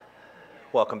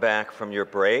Welcome back from your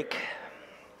break.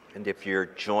 And if you're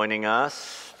joining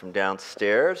us from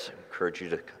downstairs, I encourage you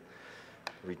to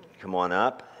come on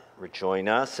up, rejoin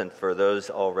us. And for those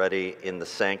already in the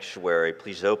sanctuary,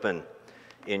 please open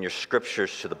in your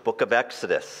scriptures to the book of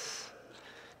Exodus,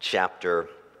 chapter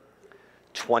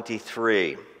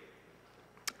 23.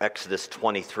 Exodus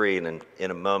 23, and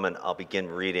in a moment I'll begin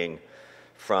reading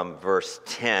from verse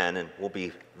 10, and we'll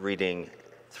be reading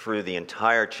through the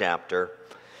entire chapter.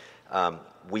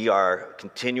 We are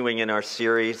continuing in our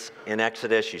series in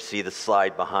Exodus. You see the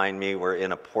slide behind me. We're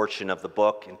in a portion of the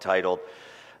book entitled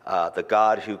The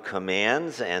God Who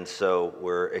Commands, and so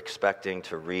we're expecting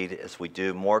to read, as we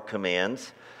do, more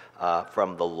commands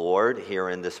from the Lord here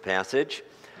in this passage.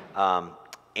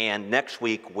 And next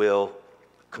week we'll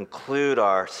conclude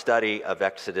our study of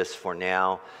Exodus for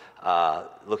now,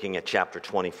 looking at chapter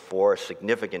 24, a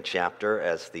significant chapter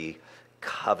as the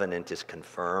covenant is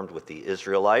confirmed with the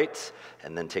Israelites,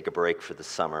 and then take a break for the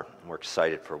summer. We're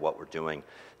excited for what we're doing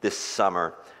this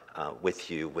summer with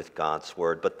you, with God's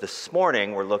Word. But this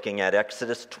morning, we're looking at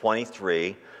Exodus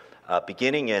 23,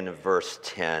 beginning in verse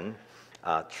 10,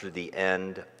 through the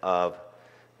end of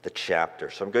the chapter.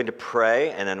 So I'm going to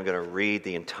pray, and then I'm going to read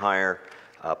the entire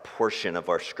portion of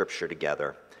our scripture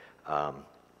together.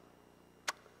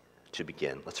 To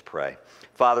begin, let's pray.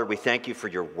 Father, we thank you for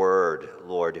your word,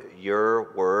 Lord.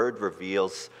 Your word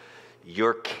reveals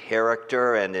your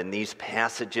character, and in these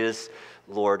passages,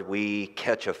 Lord, we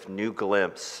catch a new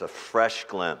glimpse, a fresh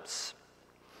glimpse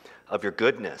of your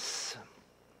goodness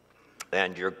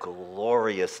and your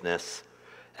gloriousness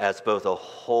as both a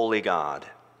holy God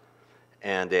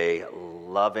and a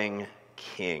loving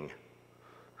King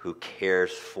who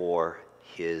cares for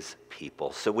his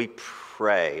people. So we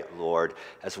pray, Lord,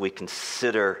 as we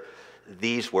consider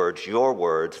these words, your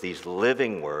words, these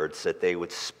living words, that they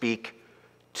would speak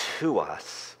to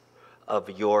us of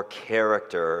your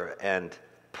character and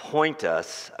point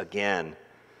us again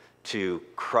to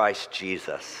Christ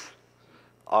Jesus,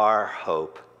 our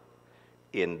hope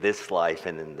in this life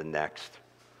and in the next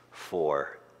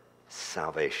for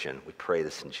salvation. We pray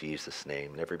this in Jesus'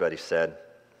 name. And everybody said,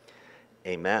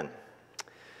 amen.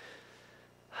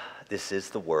 This is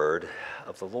the word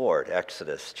of the Lord.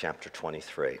 Exodus chapter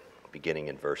 23, beginning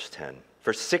in verse 10.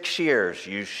 For 6 years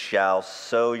you shall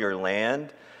sow your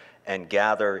land and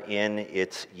gather in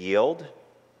its yield.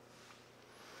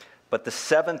 But the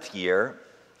 7th year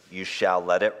you shall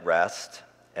let it rest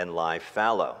and lie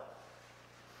fallow,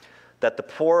 that the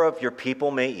poor of your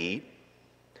people may eat,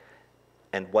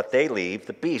 and what they leave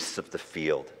the beasts of the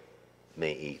field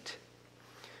may eat.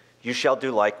 You shall do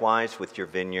likewise with your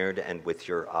vineyard and with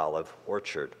your olive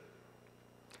orchard.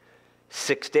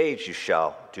 6 days you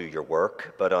shall do your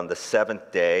work, but on the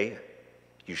 7th day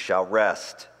you shall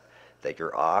rest, that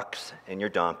your ox and your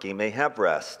donkey may have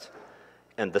rest,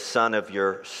 and the son of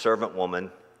your servant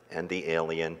woman and the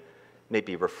alien may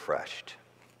be refreshed.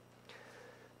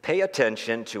 Pay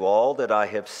attention to all that I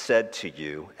have said to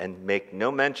you, and make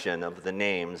no mention of the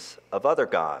names of other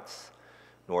gods,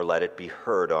 nor let it be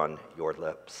heard on your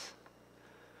lips.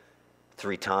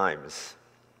 3 times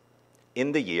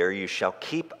in the year you shall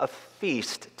keep a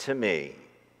feast to me.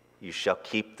 You shall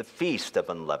keep the feast of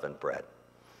unleavened bread,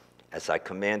 as I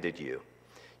commanded you.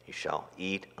 You shall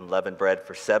eat unleavened bread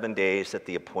for 7 days at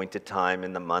the appointed time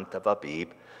in the month of Abib,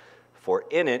 for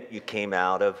in it you came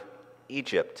out of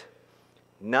Egypt.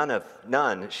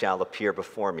 None shall appear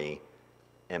before me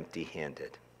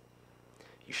empty-handed.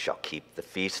 You shall keep the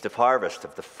feast of harvest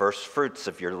of the first fruits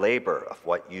of your labor, of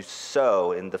what you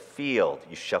sow in the field.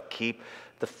 You shall keep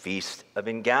the feast of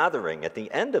ingathering at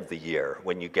the end of the year,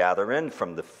 when you gather in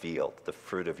from the field the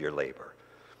fruit of your labor.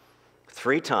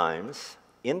 3 times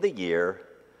in the year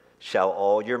shall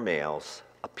all your males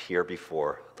appear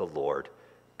before the Lord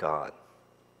God.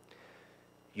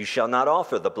 You shall not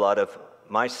offer the blood of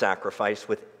my sacrifice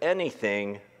with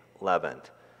anything leavened,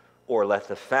 or let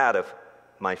the fat of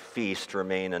my feast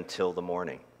remain until the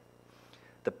morning.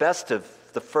 The best of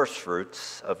the first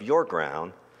fruits of your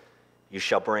ground you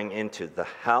shall bring into the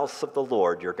house of the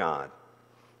Lord your God.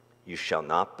 You shall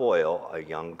not boil a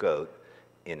young goat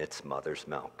in its mother's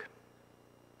milk.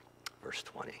 Verse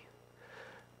 20.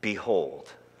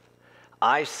 Behold,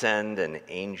 I send an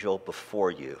angel before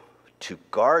you to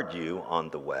guard you on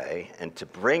the way and to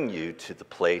bring you to the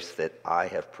place that I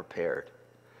have prepared.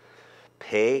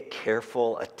 Pay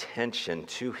careful attention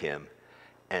to him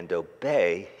and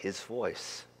obey his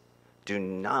voice. Do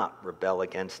not rebel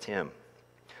against him,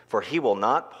 for he will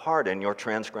not pardon your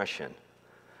transgression.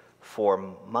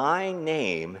 For my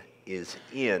name is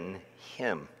in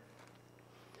him.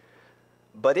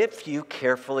 But if you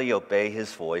carefully obey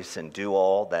his voice and do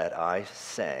all that I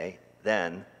say,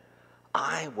 then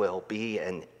I will be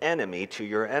an enemy to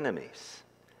your enemies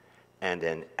and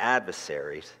an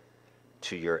adversary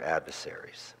to your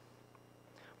adversaries.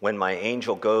 When my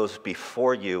angel goes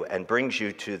before you and brings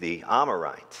you to the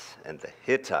Amorites and the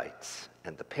Hittites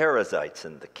and the Perizzites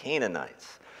and the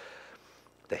Canaanites,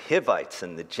 the Hivites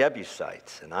and the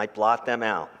Jebusites, and I blot them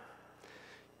out,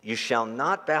 you shall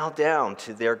not bow down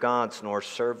to their gods nor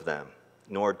serve them,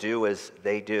 nor do as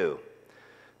they do,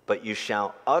 but you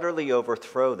shall utterly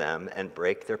overthrow them and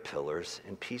break their pillars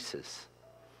in pieces.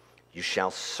 You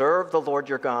shall serve the Lord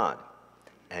your God,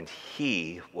 and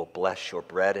he will bless your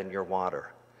bread and your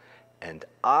water, and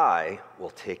I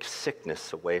will take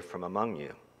sickness away from among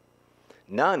you.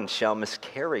 None shall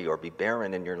miscarry or be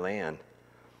barren in your land.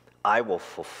 I will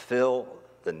fulfill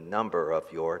the number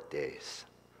of your days.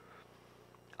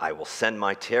 I will send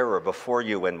my terror before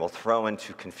you and will throw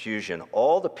into confusion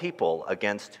all the people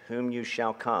against whom you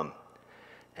shall come,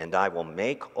 and I will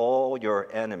make all your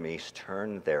enemies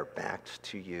turn their backs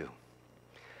to you.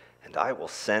 And I will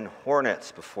send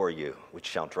hornets before you, which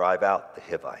shall drive out the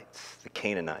Hivites, the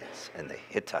Canaanites, and the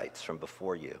Hittites from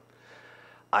before you.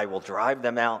 I will drive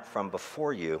them out from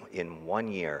before you in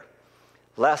 1 year,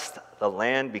 lest the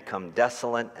land become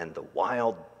desolate and the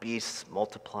wild beasts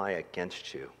multiply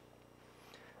against you.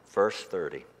 Verse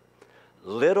 30,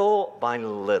 little by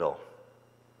little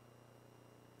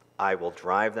I will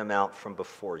drive them out from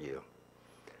before you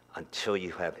until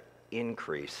you have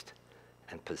increased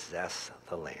and possess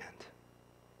the land.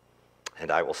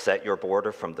 And I will set your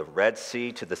border from the Red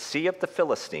Sea to the Sea of the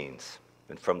Philistines,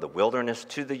 and from the wilderness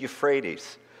to the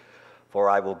Euphrates. For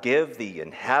I will give the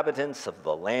inhabitants of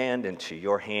the land into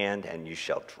your hand, and you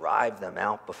shall drive them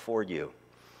out before you.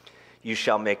 You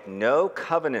shall make no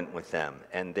covenant with them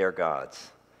and their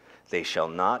gods. They shall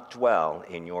not dwell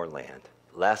in your land,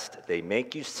 lest they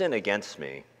make you sin against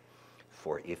me.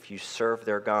 For if you serve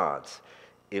their gods,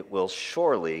 it will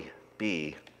surely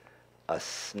be a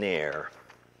snare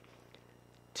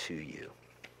to you.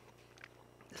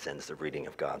 This ends the reading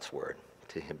of God's word.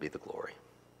 To him be the glory.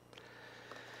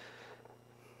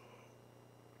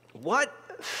 What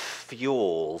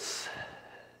fuels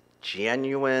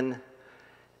genuine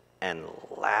and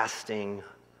lasting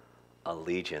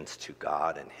allegiance to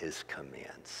God and his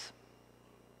commands?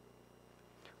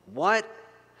 What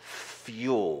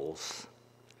fuels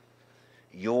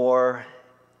your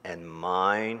and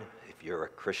mine, if you're a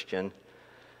Christian,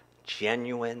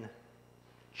 genuine,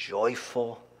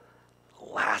 joyful,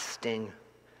 lasting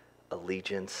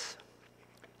allegiance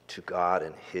to God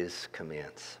and his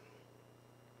commands?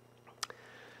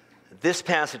 This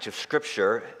passage of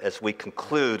Scripture, as we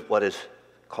conclude what is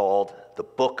called the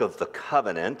Book of the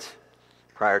Covenant,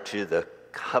 prior to the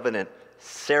covenant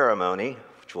ceremony,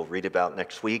 which we'll read about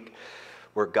next week,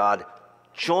 where God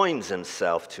joins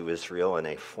himself to Israel in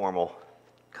a formal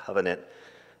covenant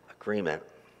agreement,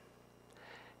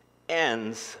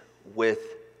 ends with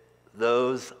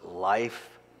those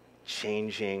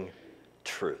life-changing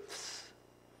truths.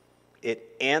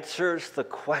 It answers the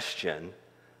question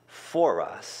for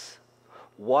us: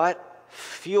 what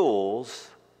fuels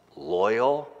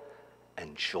loyal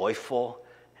and joyful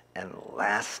and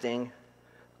lasting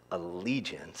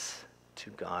allegiance to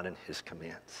God and his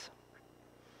commands?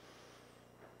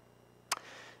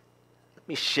 Let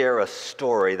me share a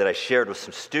story that I shared with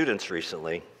some students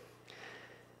recently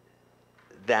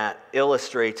that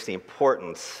illustrates the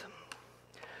importance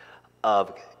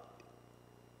of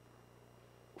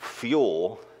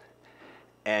fuel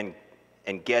and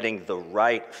getting the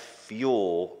right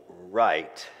fuel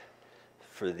right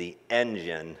for the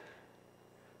engine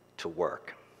to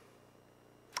work.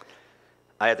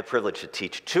 I had the privilege to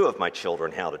teach 2 of my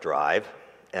children how to drive,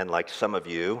 and like some of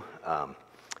you,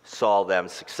 saw them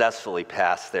successfully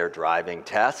pass their driving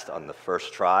test on the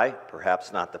first try,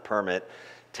 perhaps not the permit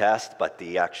test, but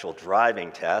the actual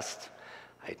driving test.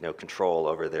 I had no control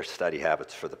over their study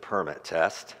habits for the permit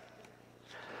test.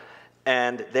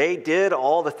 And they did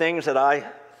all the things that I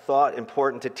thought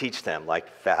important to teach them, like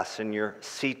fasten your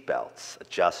seatbelts,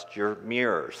 adjust your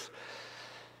mirrors,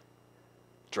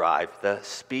 drive the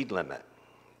speed limit,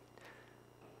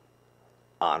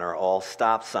 honor all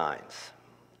stop signs,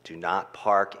 do not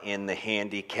park in the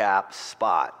handicap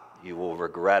spot, you will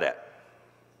regret it.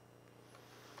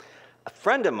 A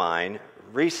friend of mine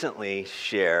recently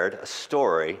shared a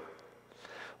story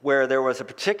where there was a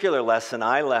particular lesson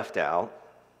I left out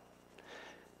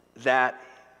that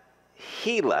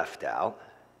he left out,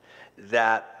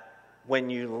 that when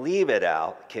you leave it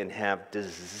out can have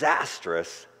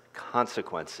disastrous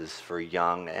consequences for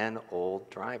young and old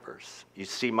drivers. You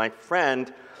see, my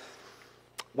friend,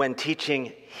 when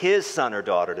teaching his son or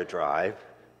daughter to drive,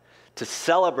 to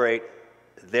celebrate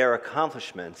their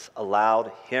accomplishments,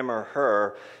 allowed him or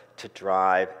her to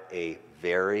drive a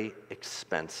very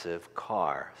expensive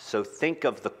car. So think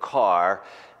of the car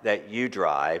that you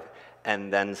drive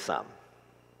and then some,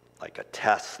 like a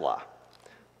Tesla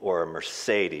or a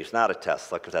Mercedes, not a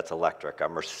Tesla because that's electric, a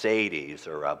Mercedes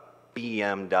or a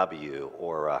BMW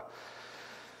or a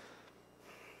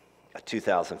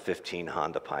 2015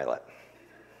 Honda Pilot.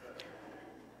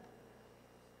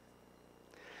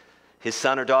 His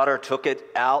son or daughter took it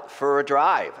out for a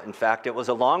drive. In fact, it was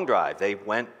a long drive. They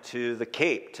went to the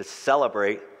Cape to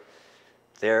celebrate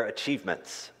their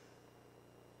achievements.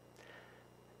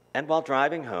 And while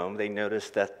driving home, they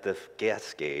noticed that the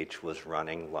gas gauge was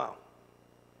running low.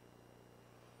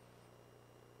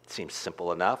 It seems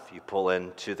simple enough. You pull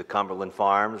into the Cumberland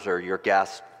Farms or your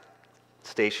gas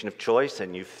station of choice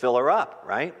and you fill her up,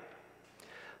 right?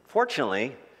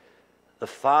 Fortunately, the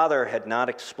father had not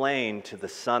explained to the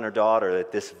son or daughter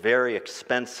that this very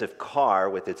expensive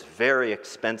car with its very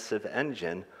expensive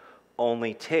engine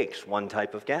only takes one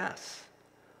type of gas,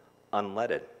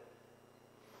 unleaded.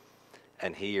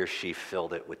 And he or she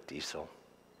filled it with diesel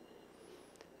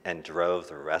and drove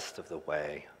the rest of the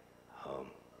way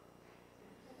home.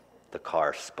 The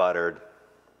car sputtered,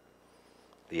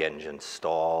 the engine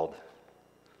stalled,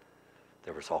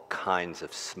 there was all kinds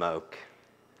of smoke.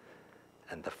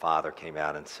 And the father came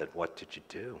out and said, "What did you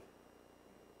do?"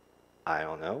 "I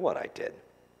don't know what I did.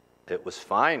 It was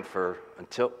fine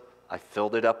until I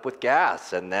filled it up with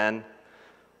gas. And then,"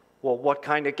 "Well, what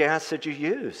kind of gas did you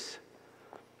use?"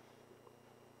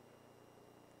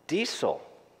 "Diesel."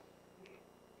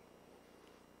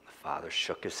 The father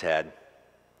shook his head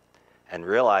and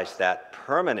realized that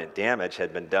permanent damage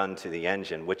had been done to the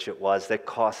engine, which it was that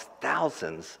cost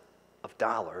thousands of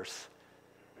dollars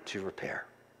to repair.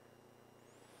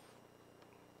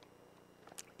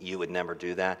 You would never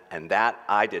do that, and that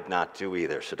I did not do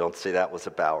either, so don't say that was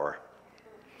a Bauer.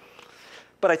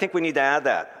 But I think we need to add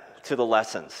that to the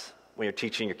lessons when you're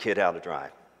teaching your kid how to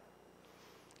drive.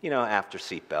 You know, after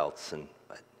seat belts and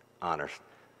honors,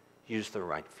 use the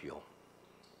right fuel.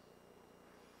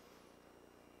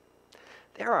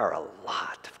 There are a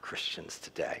lot of Christians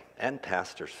today, and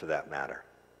pastors for that matter,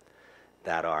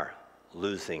 that are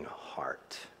losing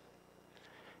heart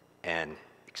and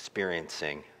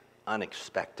experiencing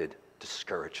unexpected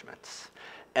discouragements.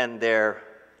 And their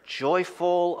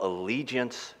joyful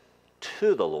allegiance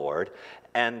to the Lord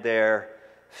and their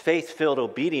faith-filled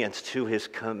obedience to his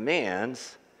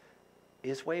commands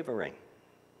is wavering.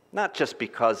 Not just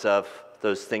because of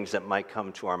those things that might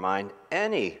come to our mind.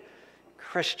 Any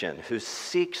Christian who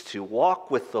seeks to walk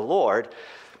with the Lord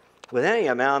with any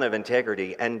amount of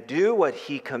integrity and do what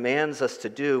he commands us to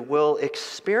do will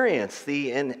experience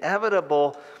the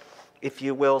inevitable, if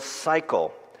you will,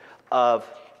 cycle of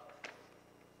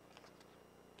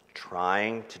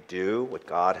trying to do what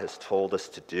God has told us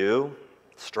to do,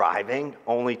 striving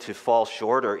only to fall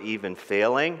short or even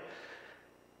failing,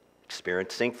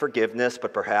 experiencing forgiveness,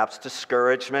 but perhaps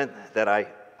discouragement that I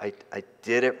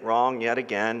did it wrong yet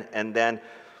again, and then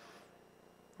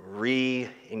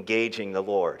re-engaging the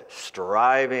Lord,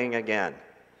 striving again,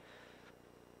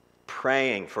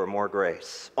 praying for more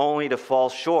grace, only to fall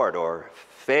short or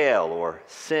fail or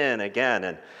sin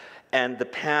again. And the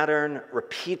pattern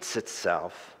repeats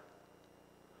itself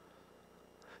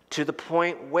to the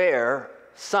point where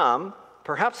some,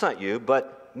 perhaps not you,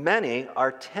 but many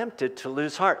are tempted to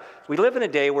lose heart. We live in a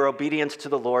day where obedience to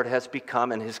the Lord has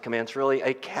become, and his commands, really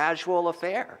a casual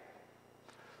affair.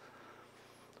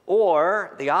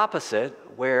 Or the opposite,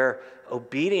 where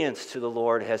obedience to the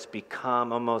Lord has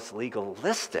become almost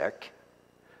legalistic,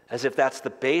 as if that's the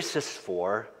basis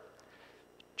for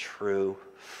true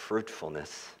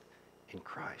fruitfulness in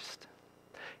Christ.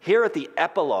 Here at the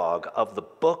epilogue of the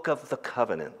book of the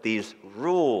covenant, these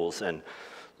rules and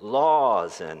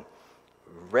laws and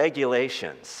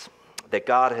regulations that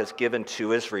God has given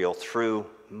to Israel through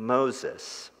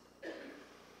Moses,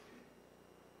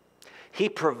 he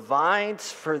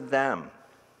provides for them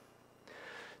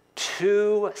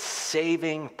two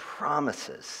saving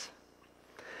promises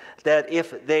that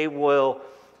if they will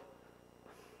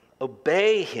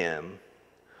obey him,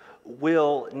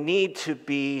 will need to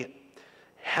be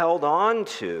held on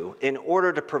to in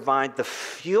order to provide the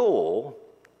fuel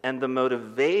and the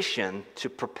motivation to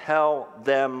propel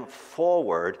them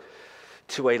forward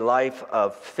to a life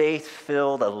of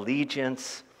faith-filled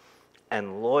allegiance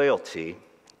and loyalty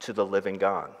to the living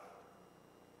God.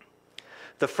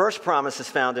 The first promise is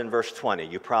found in verse 20.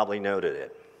 You probably noted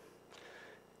it.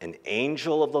 an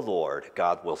angel of the Lord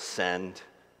God will send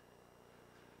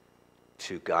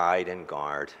to guide and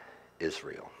guard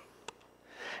Israel.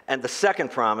 And the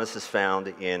second promise is found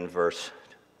in verse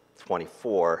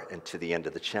 24 and to the end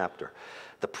of the chapter.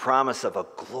 The promise of a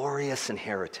glorious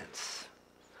inheritance,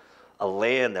 a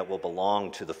land that will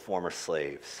belong to the former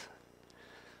slaves,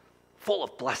 full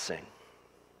of blessing.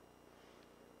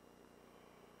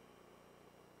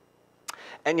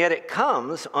 And yet it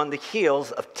comes on the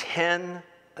heels of 10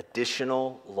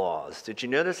 additional laws. Did you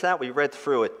notice that? We read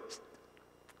through it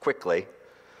quickly.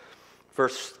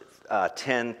 Verse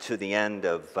 10 to the end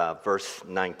of verse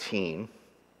 19.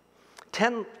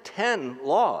 10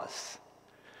 laws.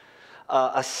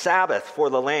 A Sabbath for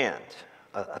the land,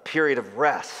 a period of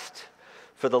rest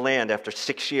for the land after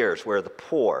 6 years where the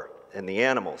poor and the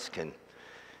animals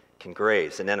can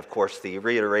graze. And then, of course, the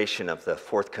reiteration of the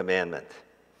fourth commandment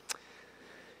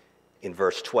in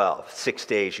verse 12. 6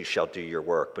 days you shall do your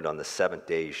work, but on the seventh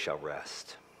day you shall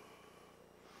rest.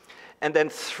 And then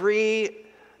 3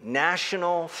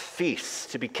 national feasts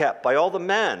to be kept by all the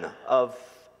men of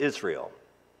Israel.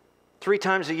 3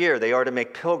 times a year they are to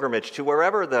make pilgrimage to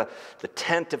wherever the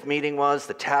tent of meeting was,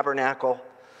 the tabernacle,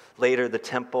 later the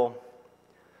temple.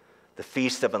 The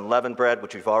Feast of Unleavened Bread,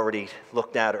 which we've already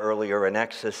looked at earlier in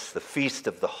Exodus, the Feast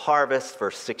of the Harvest,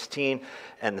 verse 16,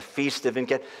 and the Feast of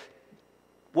Ingat.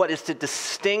 What is to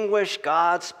distinguish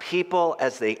God's people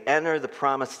as they enter the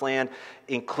Promised Land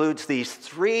includes these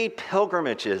 3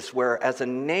 pilgrimages where, as a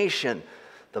nation,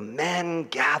 the men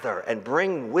gather and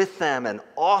bring with them an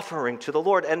offering to the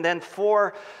Lord, and then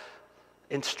 4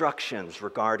 instructions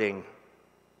regarding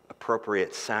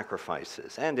appropriate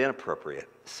sacrifices and inappropriate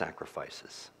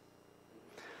sacrifices.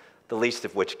 The least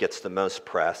of which gets the most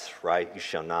press, right? You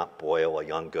shall not boil a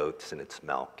young goat in its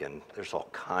milk. And there's all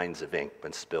kinds of ink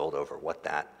been spilled over what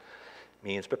that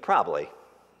means. But probably,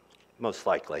 most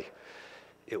likely,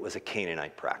 it was a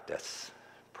Canaanite practice,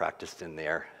 practiced in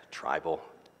their tribal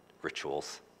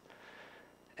rituals.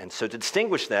 And so to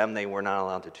distinguish them, they were not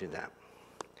allowed to do that.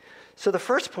 So the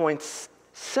first point's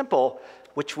simple,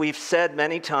 which we've said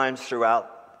many times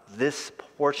throughout this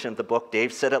portion of the book.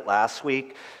 Dave said it last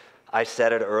week. I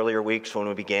said it earlier weeks when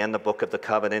we began the book of the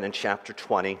covenant in chapter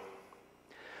 20.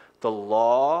 The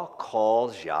law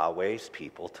calls Yahweh's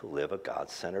people to live a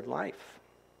God-centered life.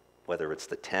 Whether it's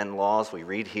the 10 laws we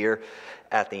read here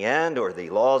at the end, or the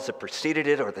laws that preceded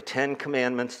it, or the 10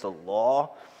 commandments, the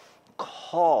law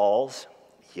calls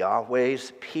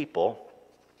Yahweh's people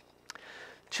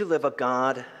to live a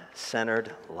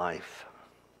God-centered life.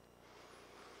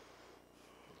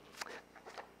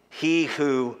 He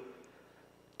who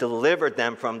delivered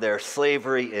them from their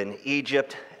slavery in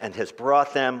Egypt and has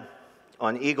brought them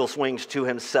on eagle's wings to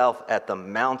himself at the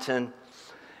mountain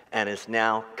and is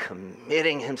now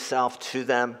committing himself to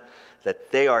them,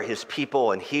 that they are his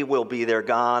people and he will be their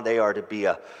God. They are to be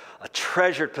a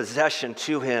treasured possession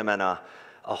to him and a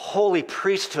holy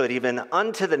priesthood even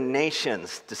unto the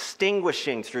nations,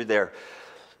 distinguishing through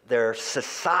their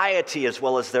society as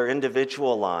well as their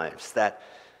individual lives, that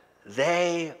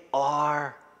they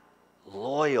are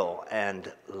loyal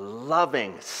and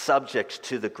loving subjects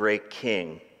to the great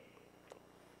king.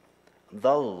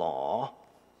 The law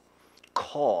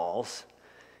calls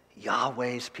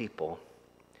Yahweh's people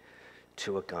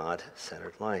to a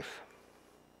God-centered life.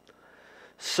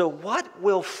 So what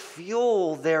will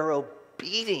fuel their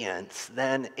obedience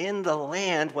then in the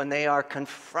land when they are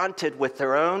confronted with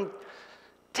their own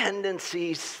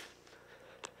tendencies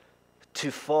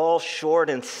to fall short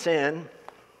in sin,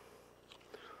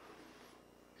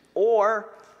 or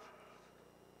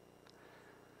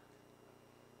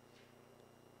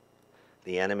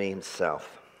the enemy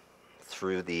himself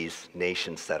through these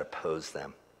nations that oppose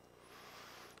them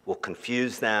will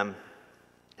confuse them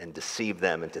and deceive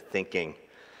them into thinking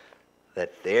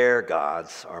that their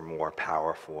gods are more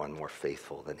powerful and more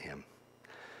faithful than him?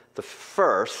 The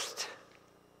first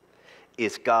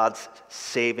is God's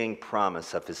saving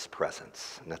promise of his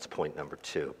presence. And that's point number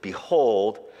 2.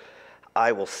 Behold,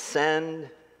 I will send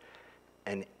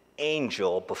an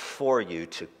angel before you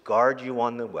to guard you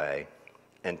on the way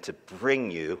and to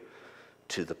bring you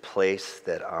to the place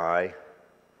that I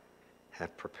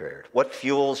have prepared. What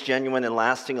fuels genuine and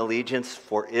lasting allegiance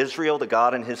for Israel to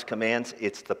God and his commands?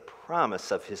 It's the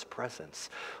promise of his presence.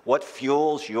 What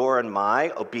fuels your and my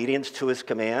obedience to his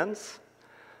commands?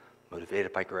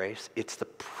 Motivated by grace. It's the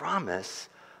promise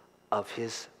of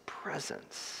his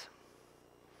presence.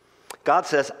 God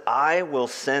says, I will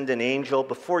send an angel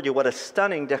before you. What a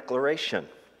stunning declaration.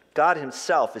 God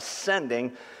himself is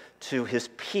sending to his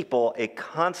people a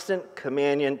constant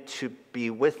companion to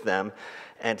be with them,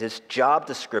 and his job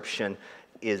description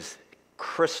is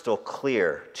crystal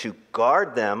clear to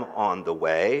guard them on the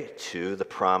way to the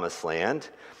promised land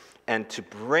and to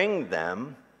bring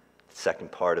them,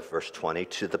 second part of verse 20,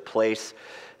 to the place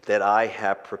that I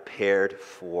have prepared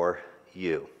for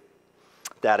you.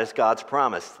 That is God's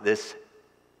promise. This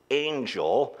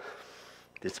angel,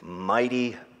 this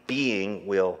mighty being,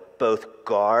 will both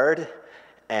guard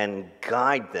and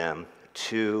guide them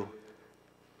to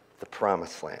the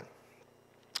promised land.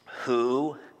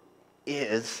 Who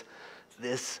is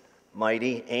this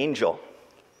mighty angel?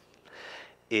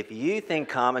 If you think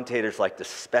commentators like to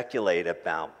speculate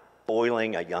about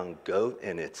boiling a young goat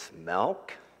in its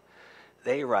milk,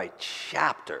 they write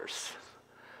chapters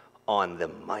on the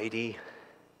mighty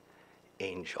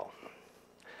angel.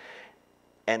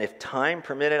 And if time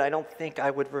permitted, I don't think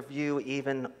I would review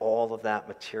even all of that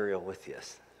material with you.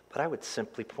 But I would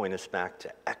simply point us back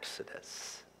to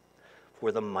Exodus,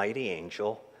 where the mighty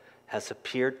angel has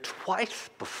appeared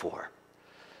twice before.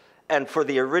 And for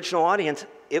the original audience,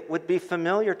 it would be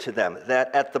familiar to them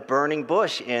that at the burning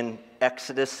bush in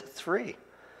Exodus 3,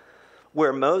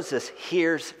 where Moses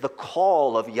hears the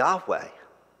call of Yahweh,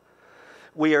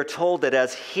 we are told that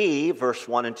as he, verse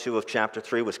 1 and 2 of chapter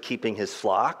 3, was keeping his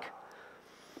flock,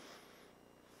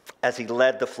 as he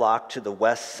led the flock to the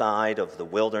west side of the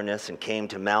wilderness and came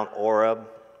to Mount Oreb,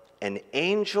 an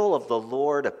angel of the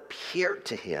Lord appeared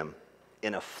to him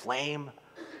in a flame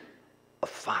of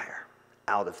fire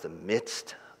out of the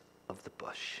midst of the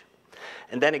bush.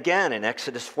 And then again in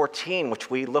Exodus 14, which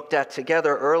we looked at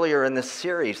together earlier in this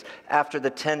series, after the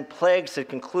 10 plagues had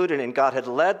concluded and God had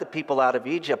led the people out of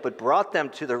Egypt but brought them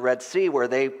to the Red Sea, where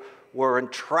they were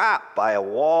entrapped by a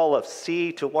wall of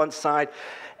sea to one side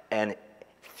and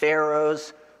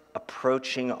Pharaoh's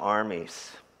approaching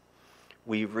armies.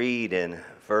 We read in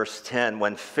verse 10,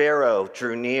 when Pharaoh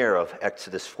drew near of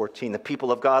Exodus 14, the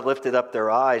people of God lifted up their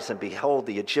eyes, and behold,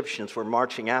 the Egyptians were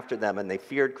marching after them, and they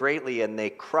feared greatly, and they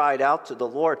cried out to the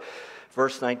Lord.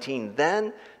 Verse 19,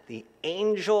 then the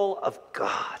angel of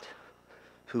God,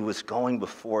 who was going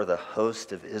before the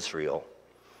host of Israel,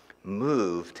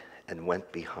 moved and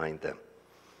went behind them.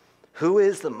 Who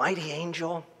is the mighty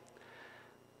angel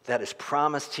that is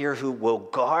promised here, who will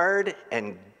guard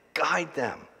and guide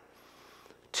them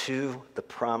to the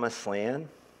promised land?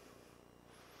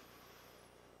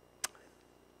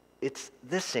 It's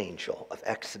this angel of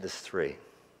Exodus 3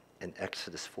 and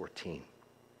Exodus 14.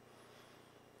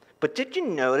 But did you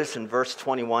notice in verse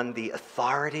 21 the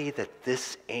authority that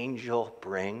this angel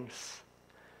brings?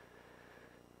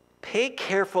 Pay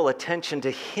careful attention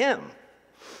to him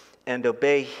and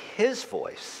obey his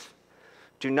voice.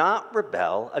 Do not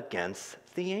rebel against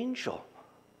the angel.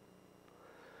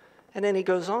 And then he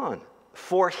goes on,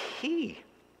 for he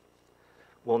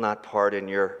will not pardon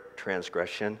your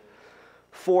transgression,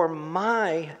 for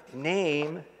my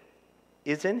name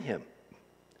is in him.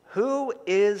 Who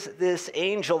is this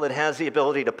angel that has the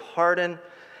ability to pardon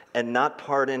and not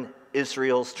pardon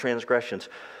Israel's transgressions?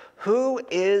 Who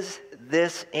is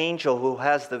this angel who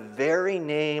has the very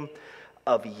name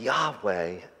of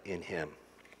Yahweh in him?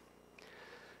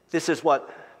 This is what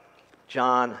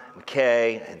John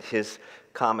McKay and his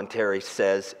commentary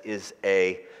says is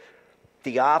a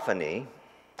theophany,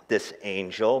 this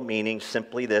angel, meaning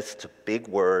simply this, it's a big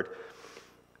word.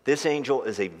 This angel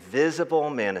is a visible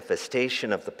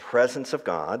manifestation of the presence of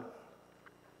God,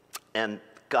 and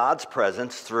God's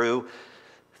presence through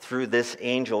this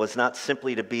angel is not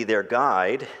simply to be their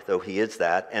guide, though he is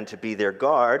that, and to be their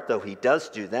guard, though he does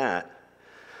do that.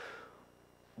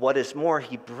 What is more,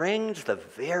 he brings the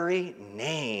very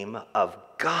name of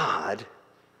God,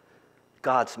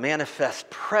 God's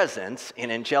manifest presence in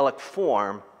angelic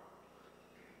form,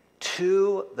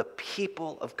 to the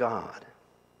people of God.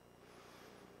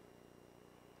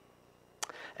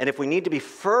 And if we need to be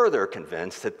further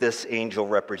convinced that this angel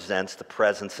represents the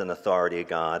presence and authority of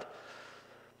God,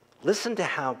 listen to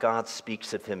how God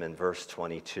speaks of him in verse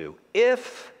 22.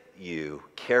 If you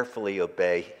carefully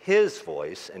obey his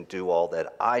voice and do all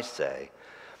that I say,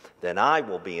 then I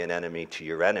will be an enemy to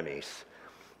your enemies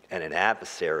and an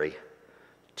adversary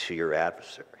to your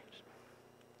adversaries.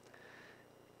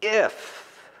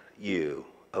 If you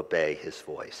obey his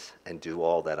voice and do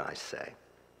all that I say.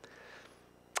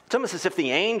 It's almost as if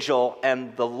the angel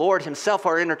and the Lord himself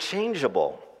are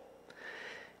interchangeable.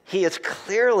 He is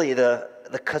clearly the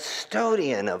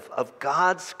custodian of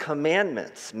God's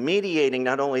commandments, mediating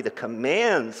not only the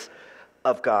commands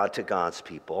of God to God's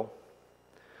people,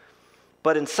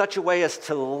 but in such a way as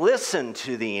to listen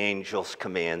to the angel's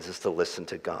commands is to listen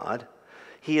to God.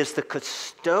 He is the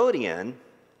custodian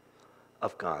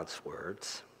of God's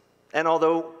words. And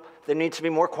although there needs to be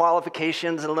more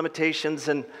qualifications and limitations,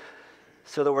 and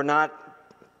so that we're not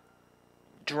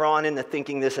drawn into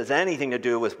thinking this has anything to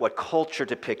do with what culture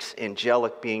depicts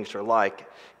angelic beings are like.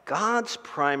 God's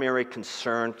primary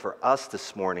concern for us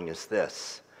this morning is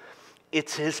this.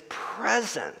 It's his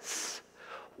presence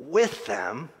with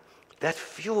them that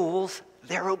fuels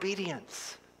their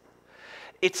obedience.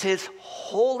 It's his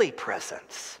holy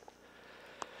presence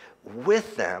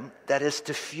with them that is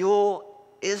to fuel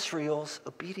Israel's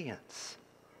obedience.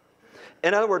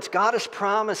 In other words, God is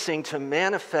promising to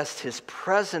manifest his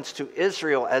presence to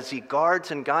Israel as he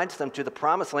guards and guides them to the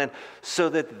promised land so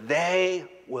that they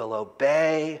will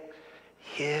obey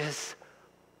his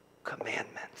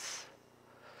commandments.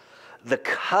 The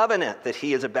covenant that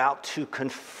he is about to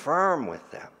confirm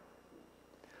with them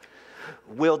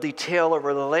will detail a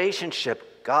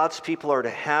relationship God's people are to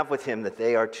have with him that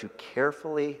they are to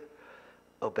carefully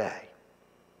obey.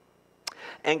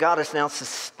 And God is now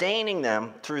sustaining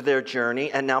them through their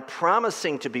journey and now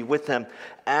promising to be with them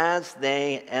as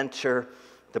they enter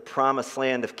the promised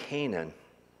land of Canaan.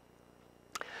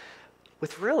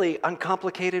 With really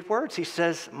uncomplicated words, he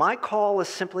says, my call is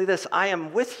simply this: I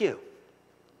am with you.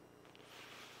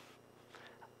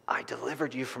 I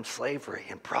delivered you from slavery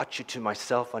and brought you to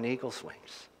myself on eagle's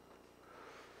wings.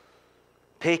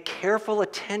 Pay careful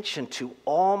attention to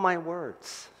all my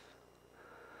words.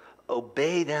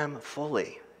 Obey them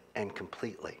fully and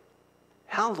completely.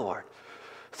 How, Lord?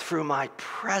 Through my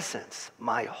presence,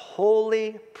 my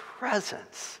holy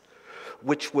presence,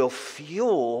 which will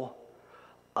fuel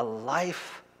a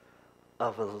life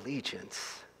of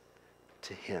allegiance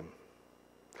to him.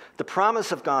 The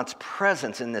promise of God's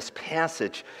presence in this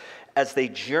passage as they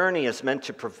journey is meant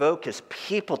to provoke his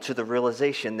people to the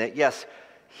realization that, yes,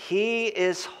 he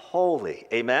is holy.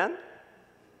 Amen?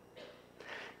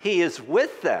 He is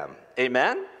with them.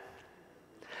 Amen?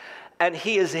 And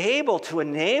he is able to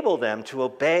enable them to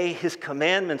obey his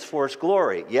commandments for his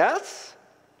glory. Yes?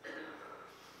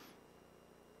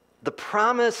 The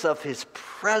promise of his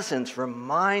presence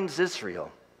reminds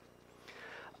Israel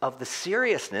of the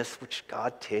seriousness which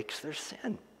God takes their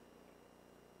sin,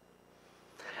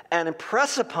 and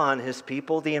impress upon his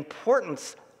people the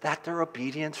importance that their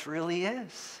obedience really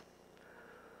is.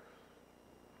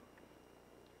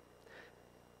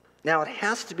 Now, it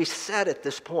has to be said at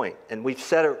this point, and we've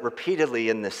said it repeatedly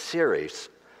in this series,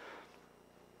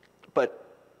 but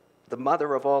the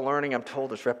mother of all learning, I'm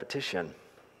told, is repetition.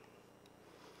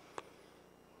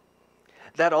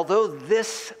 That although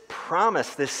this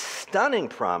promise, this stunning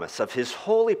promise of his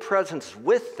holy presence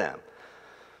with them,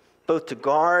 both to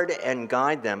guard and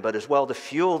guide them, but as well to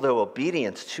fuel their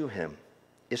obedience to him,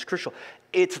 is crucial,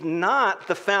 it's not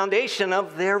the foundation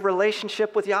of their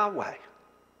relationship with Yahweh.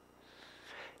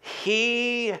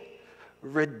 He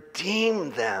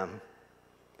redeemed them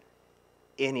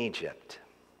in Egypt.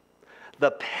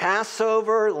 The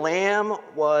Passover lamb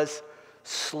was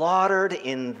slaughtered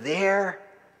in their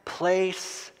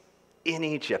place in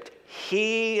Egypt.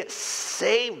 He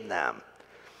saved them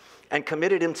and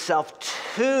committed himself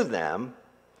to them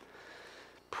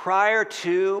prior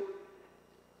to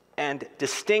and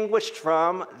distinguished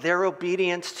from their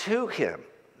obedience to him.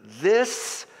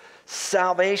 This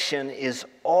salvation is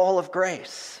all of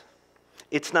grace.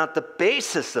 It's not the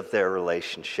basis of their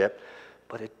relationship,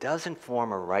 but it does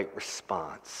inform a right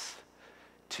response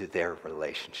to their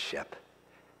relationship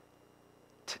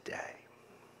today.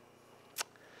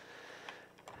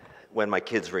 When my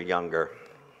kids were younger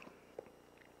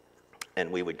and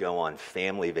we would go on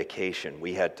family vacation,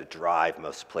 we had to drive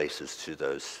most places to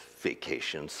those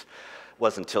vacations. It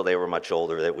wasn't until they were much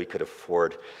older that we could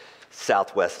afford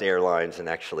Southwest Airlines and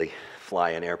actually fly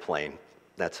an airplane.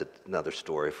 That's another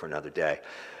story for another day.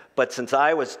 But since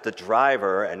I was the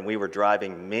driver and we were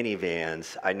driving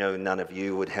minivans, I know none of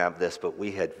you would have this, but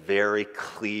we had very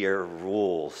clear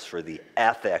rules for the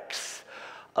ethics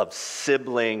of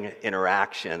sibling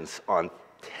interactions on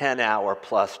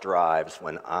 10-hour-plus drives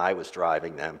when I was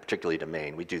driving them, particularly to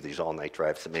Maine. We do these all-night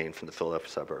drives to Maine from the Philadelphia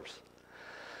suburbs.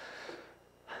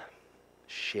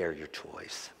 Share your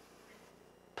toys.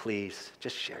 Please,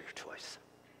 just share your toys.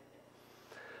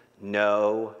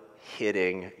 No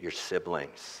hitting your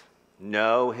siblings.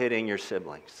 No hitting your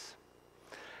siblings.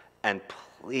 And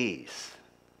please,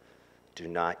 do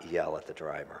not yell at the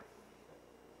driver.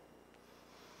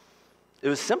 It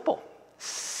was simple.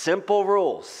 Simple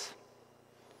rules.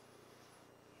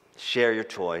 Share your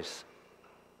toys.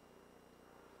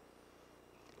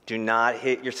 Do not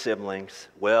hit your siblings.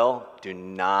 Will, do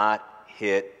not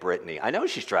hit Brittany. I know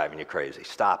she's driving you crazy.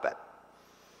 Stop it.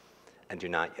 And do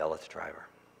not yell at the driver.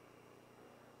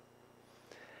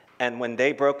 And when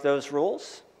they broke those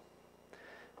rules,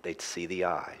 they'd see the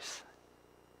eyes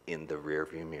in the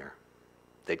rearview mirror.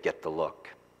 They'd get the look,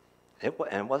 And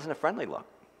it wasn't a friendly look.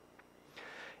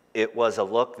 It was a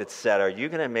look that said, are you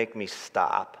going to make me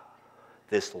stop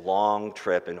this long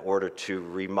trip in order to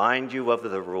remind you of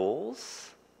the rules?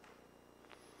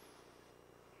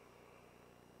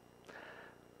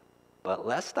 But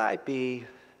lest I be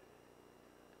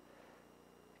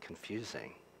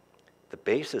confusing, the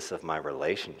basis of my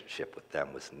relationship with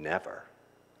them was never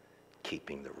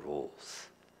keeping the rules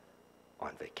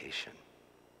on vacation.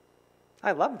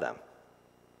 I love them.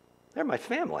 They're my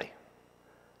family.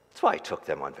 That's why I took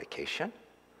them on vacation.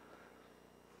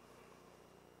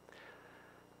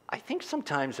 I think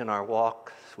sometimes in our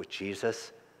walk with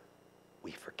Jesus,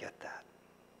 we forget that.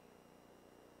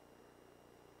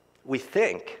 We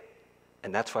think,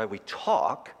 and that's why we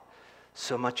talk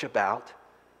so much about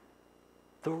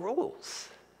the rules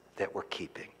that we're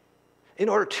keeping in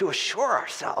order to assure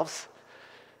ourselves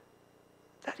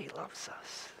that he loves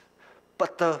us.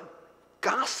 But the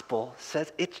gospel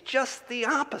says it's just the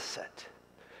opposite.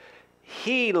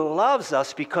 He loves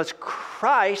us because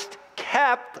Christ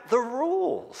kept the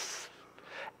rules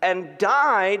and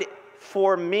died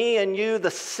for me and you, the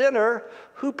sinner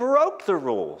who broke the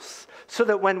rules, so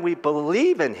that when we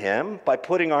believe in him, by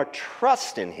putting our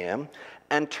trust in him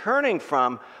and turning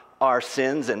from our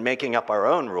sins and making up our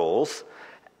own rules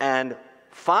and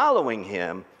following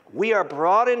him, we are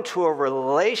brought into a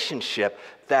relationship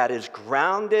that is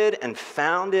grounded and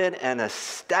founded and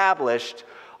established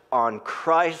on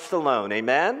Christ alone.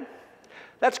 Amen?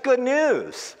 That's good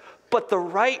news. But the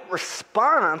right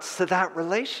response to that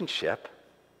relationship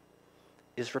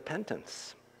is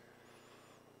repentance,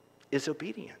 is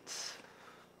obedience,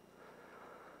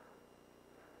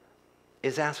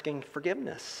 is asking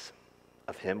forgiveness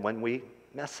of him when we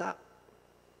mess up.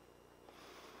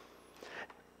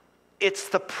 It's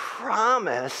the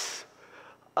promise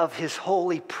of his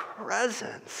holy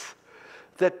presence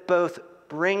that both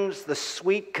brings the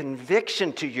sweet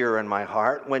conviction to your and my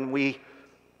heart when we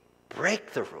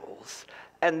break the rules,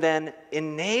 and then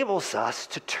enables us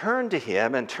to turn to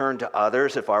him and turn to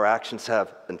others if our actions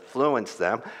have influenced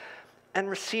them and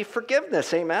receive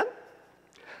forgiveness. Amen?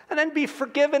 And then be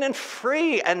forgiven and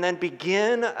free, and then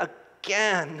begin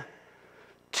again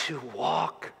to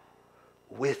walk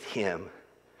with him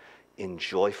in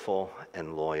joyful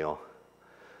and loyal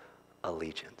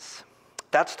allegiance.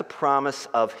 That's the promise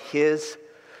of his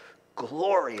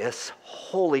glorious,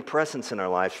 holy presence in our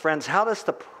lives. Friends, how does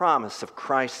the promise of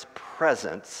Christ's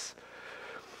presence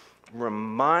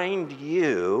remind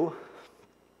you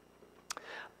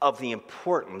of the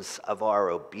importance of our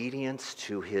obedience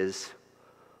to his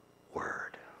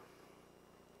word?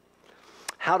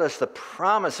 How does the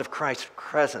promise of Christ's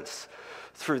presence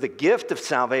through the gift of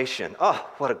salvation, oh,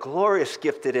 what a glorious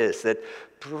gift it is that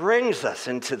brings us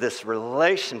into this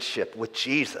relationship with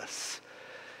Jesus,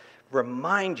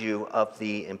 remind you of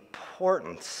the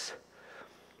importance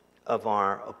of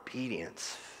our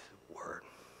obedience word.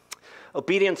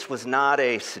 Obedience was not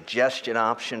a suggestion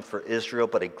option for Israel,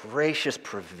 but a gracious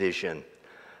provision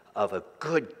of a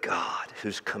good God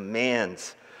whose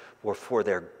commands were for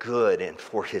their good and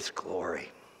for his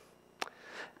glory.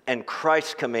 And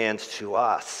Christ's commands to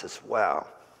us as well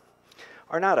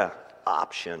are not an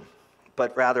option,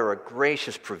 but rather a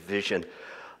gracious provision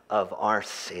of our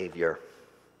Savior.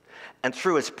 And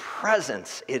through his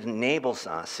presence, it enables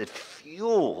us, it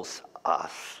fuels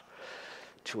us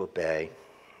to obey.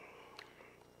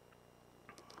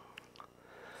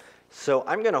 So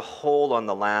I'm going to hold on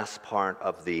the last part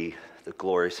of the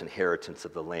glorious inheritance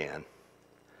of the land.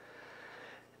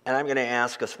 And I'm going to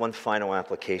ask us one final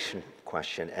application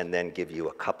question and then give you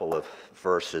a couple of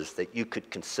verses that you could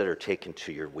consider taking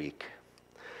to your week.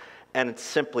 And it's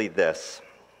simply this.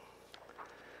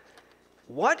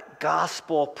 What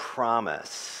gospel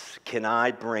promise can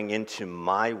I bring into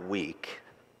my week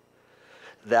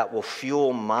that will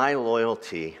fuel my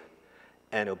loyalty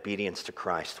and obedience to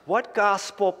Christ? What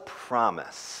gospel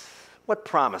promise, what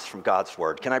promise from God's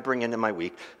word can I bring into my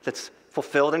week that's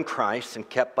fulfilled in Christ and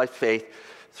kept by faith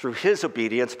through his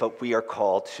obedience, but we are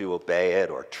called to obey it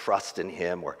or trust in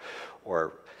him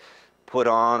or put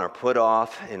on or put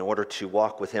off in order to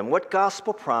walk with him? What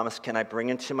gospel promise can I bring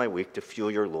into my week to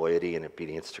fuel your loyalty and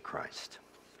obedience to Christ?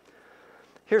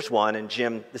 Here's one, and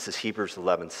Jim, this is Hebrews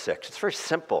 11:6. It's very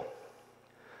simple.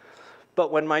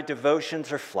 But when my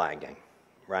devotions are flagging,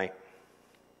 right?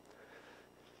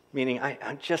 Meaning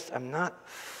I'm not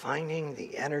finding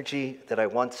the energy that I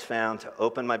once found to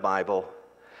open my Bible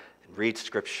and read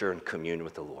Scripture and commune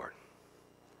with the Lord.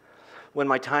 When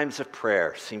my times of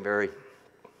prayer seem very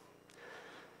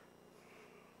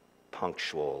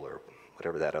punctual, or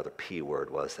whatever that other P word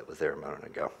was that was there a moment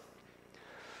ago.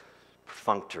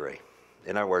 Perfunctory.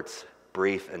 In other words,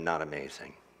 brief and not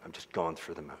amazing. I'm just going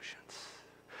through the motions.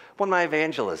 When my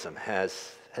evangelism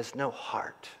has no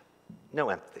heart, no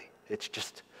empathy. It's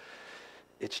just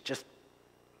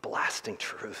blasting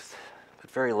truth, but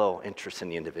very low interest in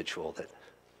the individual.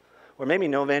 Or maybe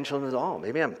no evangelism at all.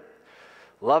 Maybe I'm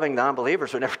loving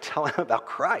non-believers but never telling them about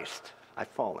Christ. I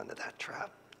fall into that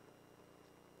trap.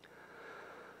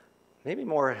 Maybe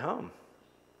more at home.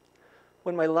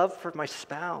 When my love for my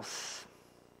spouse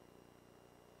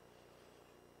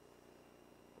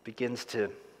begins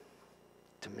to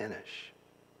diminish.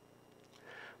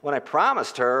 When I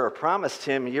promised her or promised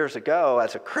him years ago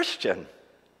as a Christian,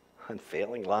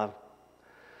 unfailing love,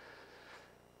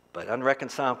 but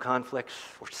unreconciled conflicts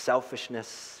or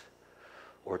selfishness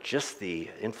or just the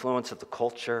influence of the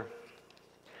culture,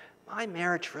 my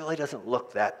marriage really doesn't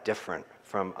look that different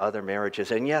from other marriages,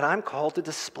 and yet I'm called to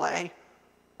display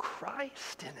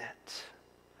Christ in it.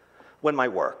 When my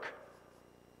work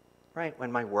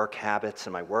habits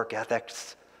and my work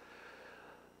ethics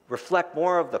reflect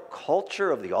more of the culture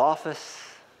of the office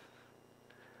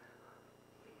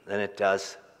than it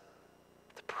does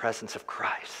the presence of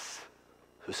Christ,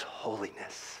 whose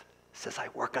holiness says I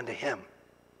work unto him,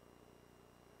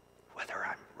 whether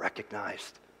I'm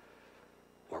recognized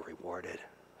or rewarded.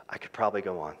 I could probably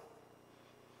go on.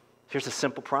 Here's a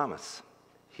simple promise.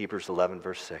 Hebrews 11,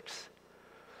 verse 6.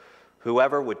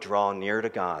 Whoever would draw near to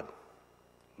God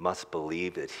must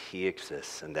believe that he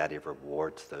exists and that he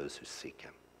rewards those who seek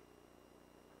him.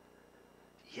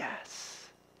 Yes.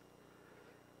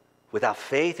 Without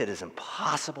faith, it is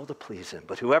impossible to please him.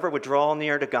 But whoever would draw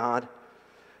near to God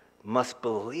must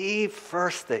believe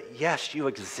first that, yes, you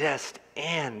exist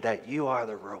and that you are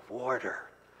the rewarder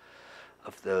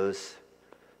of those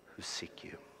who seek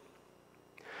you.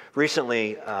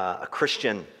 Recently, a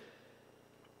Christian,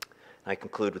 I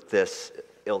conclude with this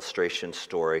illustration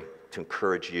story to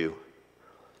encourage you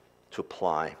to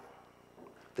apply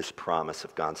this promise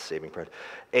of God's saving presence.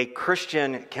 A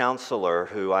Christian counselor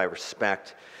who I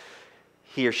respect,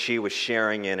 he or she was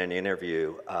sharing in an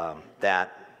interview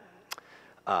that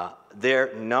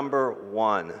their number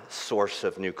one source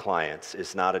of new clients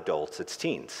is not adults, it's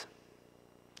teens,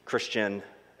 Christian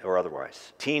or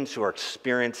otherwise. Teens who are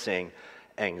experiencing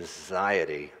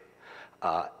anxiety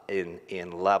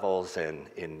in levels and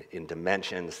in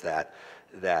dimensions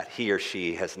that he or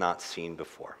she has not seen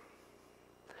before.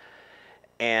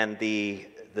 And the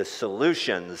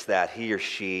solutions that he or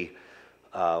she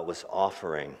was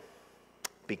offering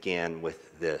began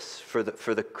with this. For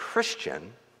the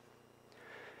Christian,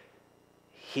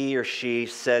 he or she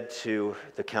said to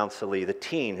the counselee, the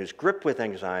teen who's gripped with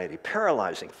anxiety,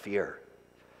 paralyzing fear,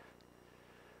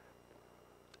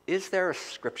 is there a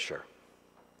scripture?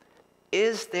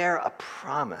 Is there a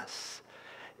promise?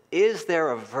 Is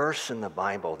there a verse in the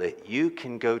Bible that you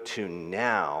can go to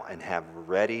now and have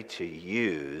ready to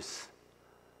use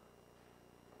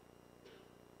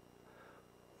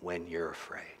when you're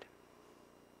afraid?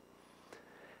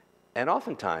 And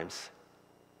oftentimes,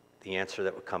 the answer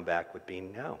that would come back would be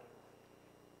no.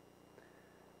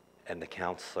 And the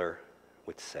counselor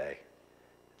would say,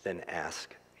 then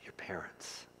ask your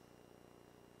parents.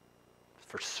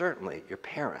 For certainly your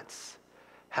parents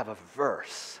have a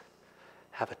verse,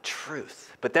 have a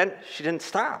truth. But then she didn't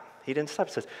stop. He didn't stop.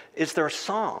 He says, is there a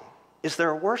song? Is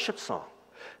there a worship song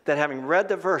that having read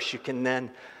the verse you can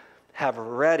then have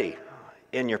ready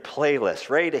in your playlist,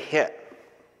 ready to hit,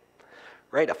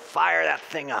 ready to fire that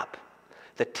thing up,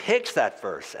 that takes that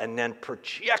verse and then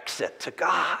projects it to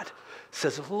God,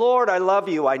 says, Lord, I love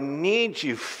you, I need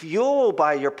you, fueled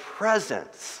by your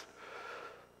presence,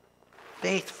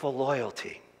 faithful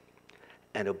loyalty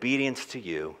and obedience to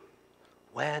you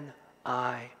when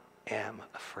I am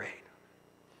afraid.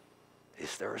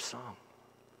 Is there a song?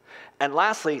 And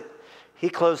lastly, he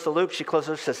closed the loop, she closed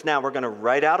the loop, says, now we're going to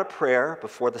write out a prayer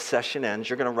before the session ends.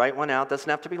 You're going to write one out. Doesn't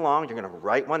have to be long. You're going to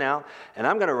write one out. And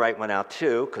I'm going to write one out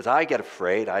too, because I get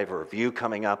afraid. I have a review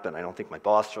coming up, and I don't think my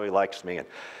boss really likes me,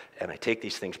 and I take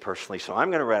these things personally. So I'm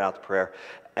going to write out the prayer,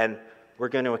 and we're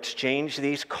going to exchange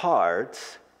these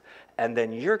cards, and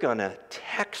then you're going to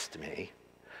text me,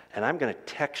 and I'm going to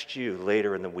text you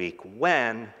later in the week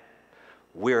when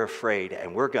we're afraid,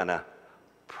 and we're going to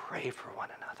pray for one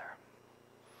another.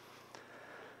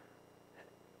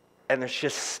 And there's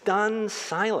just stunned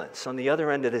silence on the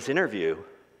other end of this interview,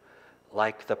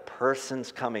 like the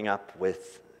person's coming up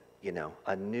with,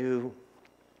 a new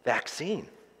vaccine.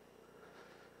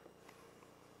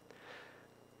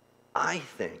 I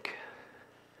think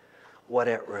what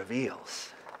it reveals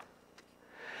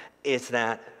is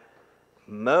that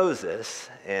Moses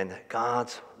and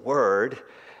God's Word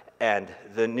and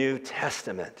the New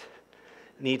Testament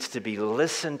needs to be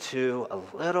listened to a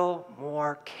little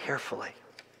more carefully.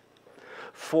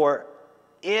 For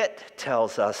it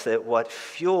tells us that what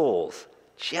fuels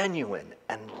genuine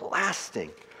and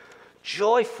lasting,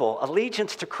 joyful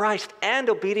allegiance to Christ and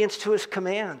obedience to his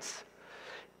commands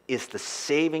is the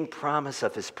saving promise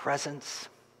of his presence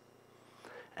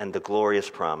and the glorious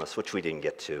promise, which we didn't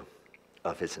get to,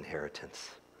 of his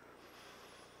inheritance.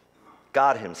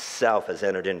 God himself has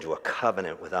entered into a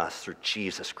covenant with us through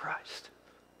Jesus Christ.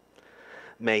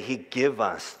 May he give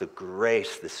us the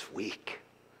grace this week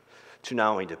to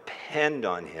not only depend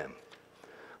on him,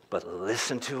 but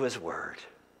listen to his word,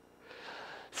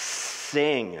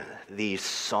 sing these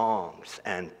songs,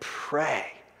 and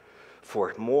pray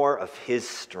for more of his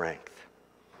strength,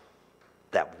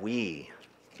 that we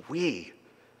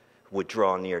would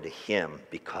draw near to him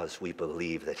because we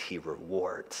believe that he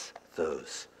rewards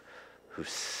those who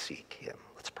seek him.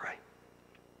 Let's pray.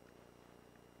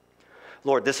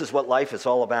 Lord, this is what life is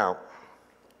all about.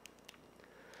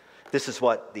 This is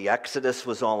what the Exodus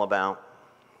was all about.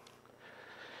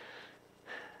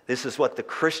 This is what the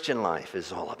Christian life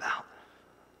is all about.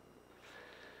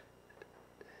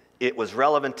 It was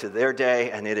relevant to their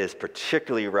day, and it is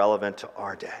particularly relevant to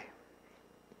our day.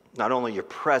 Not only your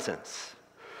presence,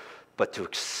 but to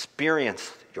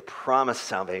experience your promised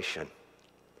salvation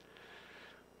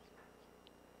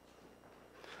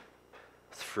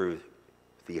through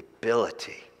the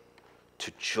ability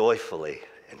to joyfully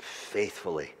and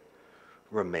faithfully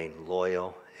remain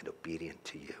loyal and obedient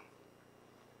to you.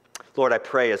 Lord, I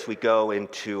pray as we go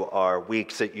into our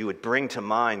weeks that you would bring to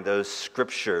mind those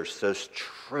scriptures, those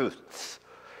truths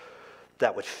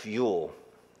that would fuel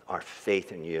our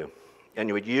faith in you. And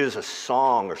you would use a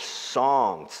song or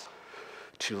songs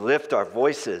to lift our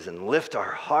voices and lift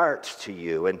our hearts to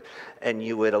you. And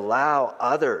you would allow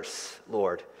others,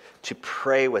 Lord, to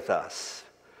pray with us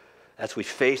as we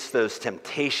face those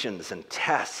temptations and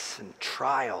tests and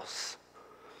trials,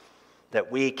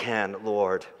 that we can,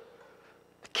 Lord,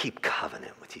 keep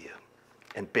covenant with you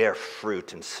and bear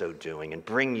fruit in so doing and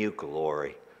bring you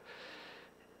glory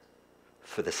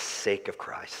for the sake of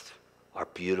Christ, our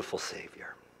beautiful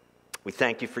Savior. We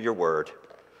thank you for your word,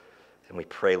 and we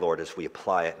pray, Lord, as we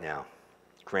apply it now,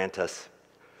 grant us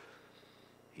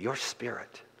your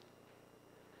Spirit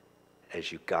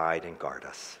as you guide and guard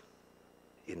us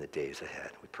in the days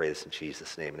ahead. We pray this in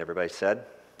Jesus' name. And everybody said,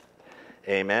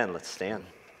 amen. Let's stand.